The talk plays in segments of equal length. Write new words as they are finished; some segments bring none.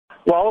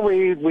Well,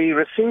 we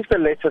received a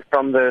letter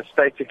from the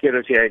State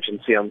Security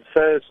Agency on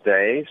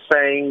Thursday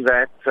saying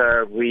that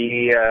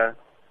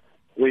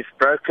we've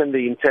broken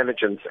the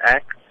Intelligence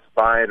Act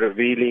by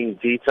revealing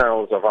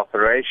details of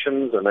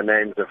operations and the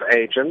names of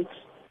agents,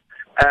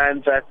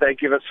 and that they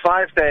give us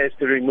 5 days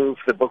to remove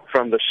the book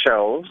from the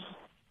shelves,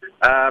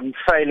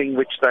 failing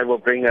which they will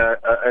bring a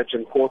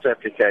urgent court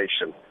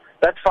application.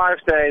 That 5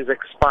 days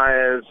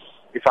expires,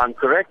 if I'm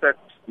correct, at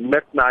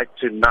midnight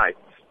tonight.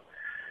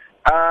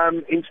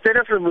 Instead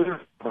of removing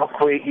the book,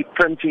 we're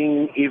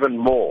printing even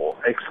more.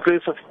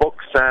 Exclusive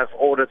books have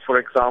ordered, for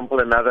example,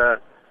 another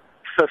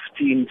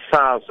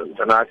 15,000,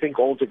 and I think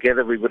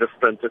altogether we would have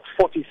printed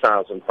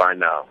 40,000 by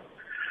now.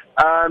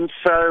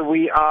 So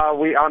we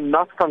are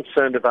not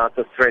concerned about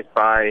the threat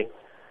by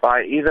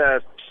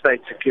either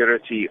state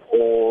security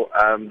or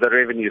the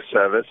revenue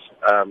service.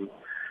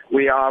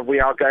 We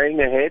are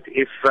going ahead.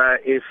 If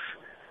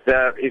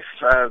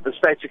the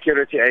State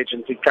Security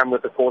Agency come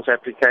with a court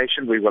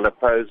application, we will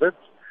oppose it.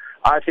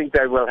 I think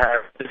they will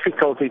have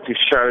difficulty to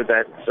show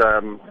that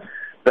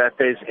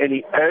there's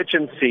any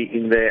urgency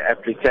in their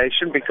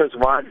application, because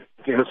why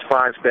give us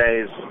 5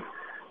 days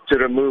to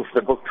remove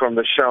the book from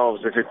the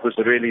shelves if it was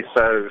really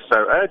so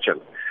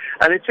urgent?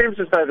 And it seems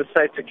as though the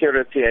State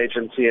Security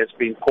Agency has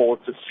been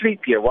caught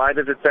asleep here. Why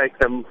did it take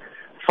them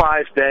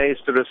 5 days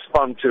to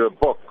respond to a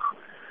book?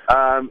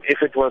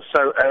 If it was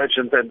so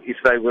urgent and if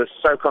they were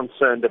so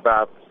concerned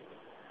about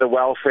the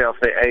welfare of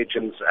their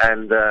agents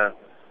and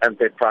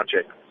their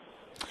project.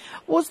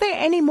 Was there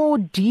any more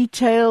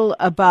detail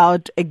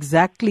about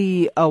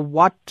exactly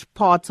what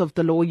parts of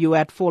the law you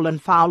had fallen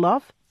foul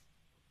of?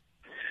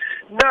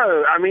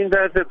 No, I mean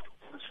the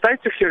State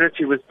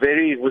Security was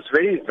very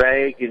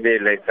vague in their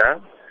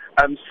letter.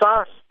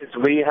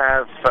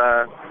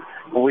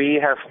 We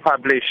have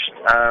published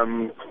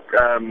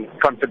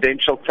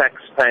confidential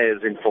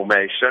taxpayers'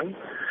 information.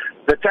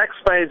 The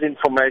taxpayers'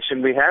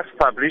 information we have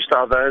published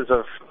are those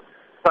of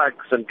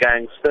thugs and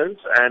gangsters,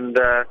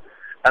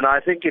 and I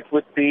think it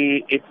would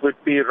be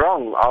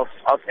wrong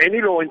of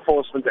any law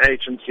enforcement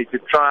agency to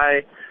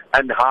try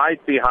and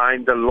hide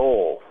behind the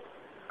law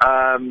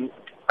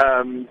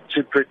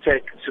to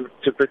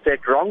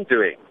protect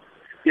wrongdoing.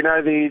 You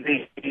know,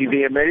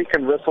 the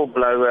American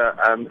whistleblower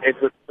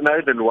Edward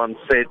Snowden once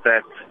said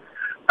that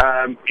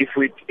if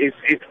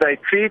they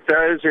treat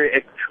those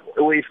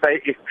if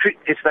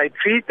they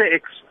treat the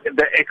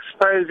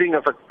exposing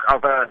of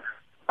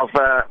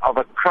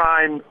a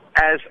crime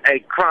as a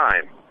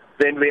crime,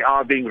 then we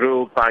are being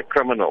ruled by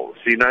criminals.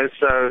 You know,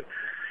 so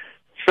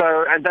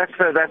and that's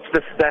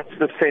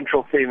the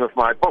central theme of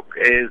my book,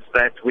 is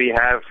that we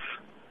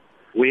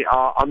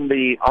are on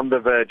the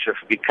verge of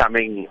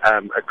becoming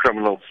a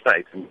criminal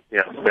state in the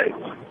United States.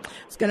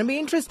 It's going to be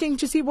interesting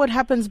to see what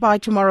happens by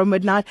tomorrow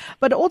midnight.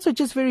 But also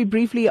just very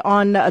briefly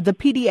on the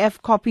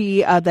PDF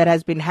copy that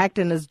has been hacked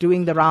and is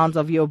doing the rounds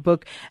of your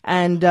book,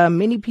 and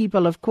many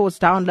people, of course,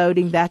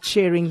 downloading that,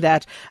 sharing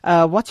that.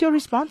 What's your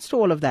response to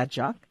all of that,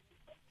 Jacques?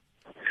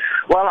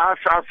 Well, I've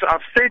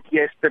said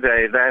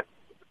yesterday that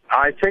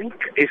I think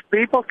if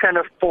people can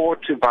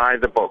afford to buy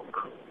the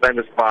book, they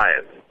must buy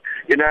it.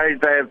 You know,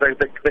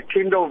 the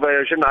Kindle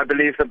version, I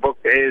believe the book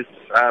is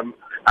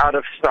out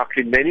of stock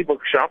in many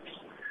bookshops.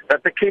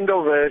 But the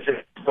Kindle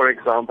version, for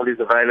example, is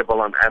available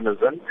on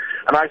Amazon.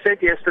 And I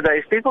said yesterday,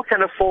 if people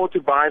can afford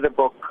to buy the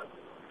book,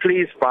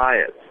 please buy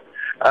it.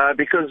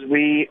 Because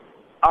we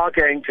are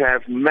going to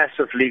have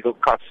massive legal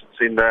costs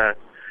in the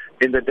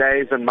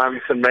days and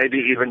months and maybe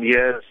even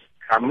years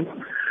to come.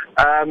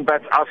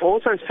 But I've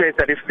also said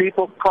that if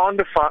people can't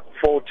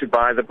afford to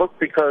buy the book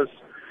because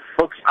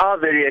books are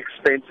very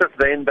expensive,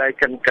 then they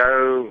can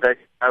go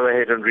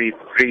ahead and read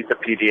the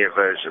PDF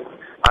version.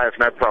 I have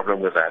no problem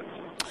with that.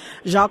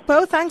 Jacques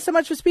Pauw, thanks so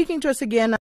much for speaking to us again.